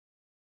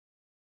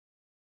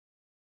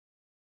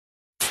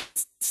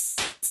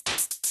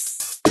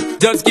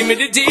Just give me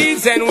the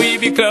G's and we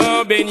be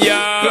clubbing, yo.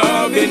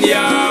 Clubbing,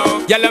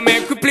 yo. Y'all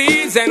make we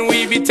please and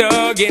we be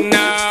tugging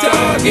now.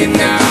 Tugging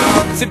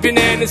now. Sipping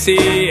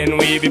Hennessy and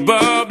we be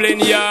bubbling,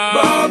 yo.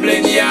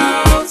 Bubbling,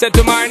 yo. Set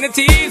to minor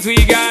T's, we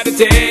gotta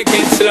take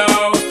it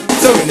slow.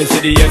 So in the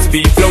city,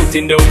 SP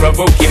floating, though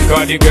provoking.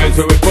 Cause the girls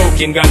we were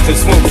poking, got to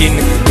smoking.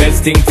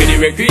 Best thing for the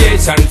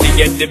recreation, to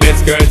get the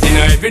best girls in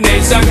every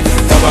nation.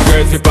 Top of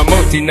girls we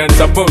promoting and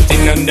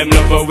supporting, and them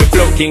lover we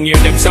floating,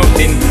 hear them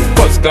shouting.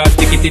 First class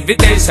ticket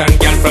invitation,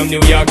 girl from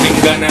New York,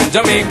 England and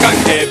Jamaica.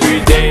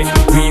 Every day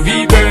we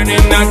be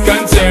burning, not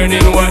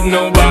concerning what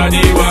nobody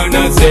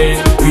wanna say.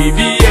 We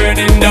be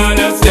earning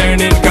dollars,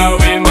 turning,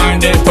 cause we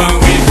mind it and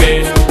we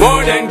pay.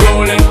 More than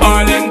gold and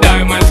oil and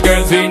diamonds,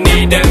 girls we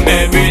need them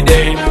every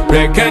day.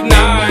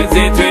 Recognize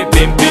it, we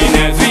pimping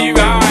as we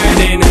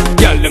riding.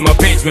 Y'all them a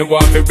page, me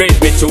want to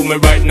raise me tune. Me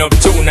writing up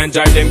tune and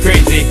drive them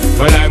crazy.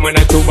 Well I'm on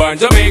a two-born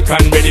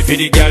Jamaican, ready for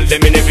the girl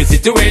them in every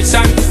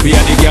situation. We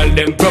are the girl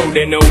them proud,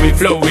 they know we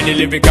flow with the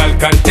lyrical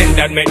content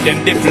that make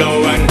them the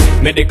flow. And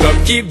make the club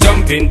keep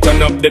jumping,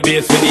 turn up the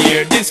bass when you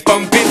hear this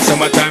pumping.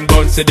 Summertime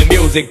bounce to the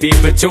music,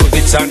 people choose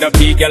it. Sound of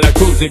the girl a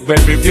cruise it,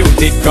 well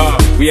reviewed it. Cause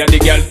we are the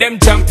girl them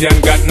champion,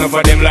 got enough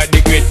of them like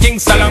the great King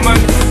Solomon.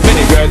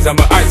 Many girls on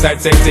my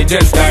eyesight, sexy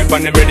just type,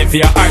 and them ready for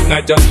your art,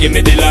 not just give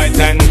me the light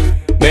and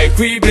make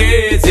we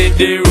blaze it,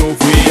 the roof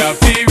we have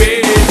to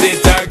raise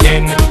it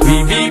again.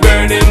 We be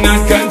burning,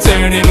 not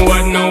concerning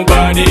what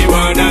nobody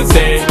wanna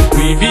say.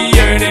 We be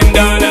earning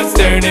dollars,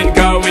 turning,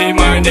 cause we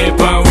mind it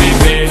and we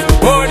pay.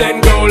 More than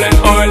gold and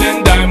oil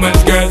and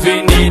diamonds, girls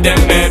we need them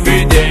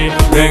every day.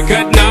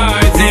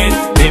 Recognize it,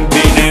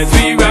 pimping as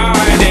we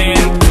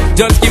riding.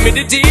 Just give me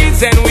the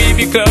G's and we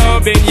be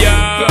clubbing,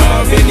 yo.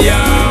 Clubbing, yo.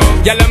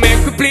 Y'all make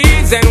we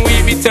please and we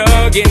be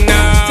tugging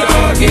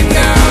now. Tugging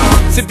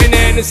now. Sipping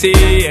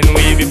Hennessy and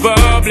we be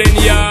bubbling,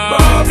 yo.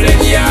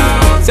 Bubbling, yo.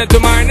 Set to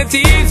minor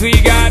T's, we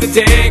gotta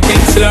take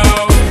it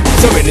slow.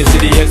 So in the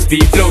city,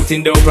 SP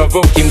floating, don't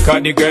provoking.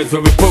 Cause the girls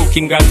where we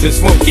poking, got to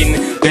smoking.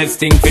 Best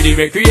thing for the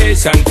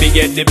recreation, we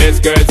get the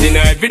best girls in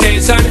every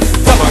nation.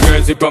 Some of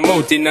girls we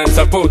promoting and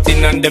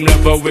supporting, and them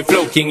lover we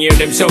floating, hear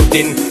them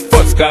shouting.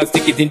 First class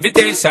ticket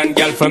invitation,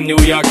 girl from New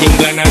York,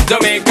 England and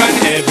Jamaica.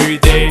 Every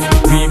day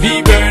we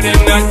be burning,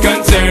 not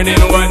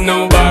concerning what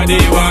nobody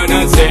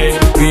wanna say.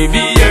 We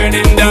be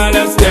earning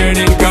dollars,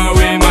 turning, cause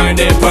we mind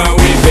it and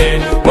we pay.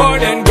 More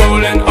than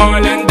gold and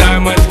oil and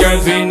diamonds,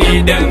 girls we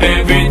need them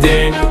every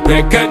day.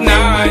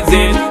 Recognize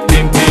it,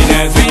 pimping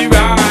as we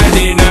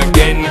riding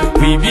again.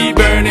 We be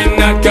burning,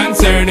 not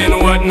concerning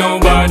what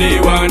nobody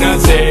wanna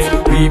say.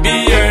 We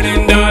be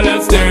earning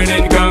dollars,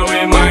 turning, cause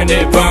we mind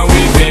it and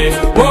we pay.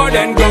 More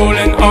than gold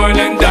and oil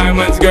and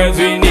diamonds, girls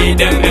we need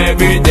them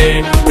every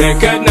day.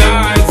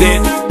 Recognize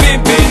it,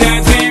 pimping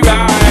as we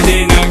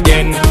riding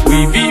again.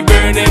 We be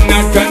burning,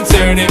 not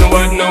concerning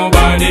what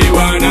nobody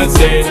wanna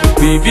say.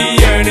 We be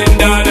earning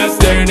dollars,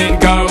 turning,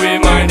 cause we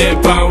mind it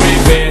and we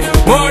pay.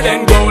 More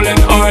than gold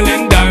and oil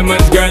and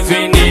diamonds, girls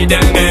we need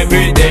them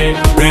every day.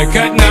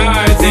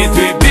 Recognize it,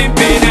 we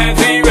pimping as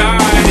we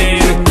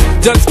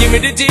riding. Just give me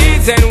the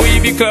G's and we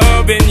be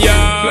clubbing, yo.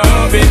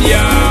 Clubbing,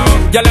 yo.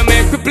 Y'all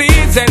make we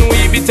please and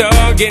we be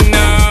tugging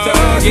now.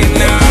 Tugging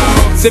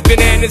now. Sipping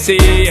Hennessy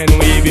and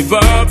we be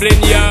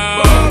bubbling,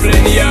 yo.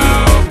 Bubbling, yo.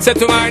 Set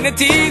to minor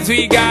T's,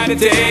 we gotta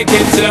take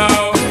it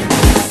slow.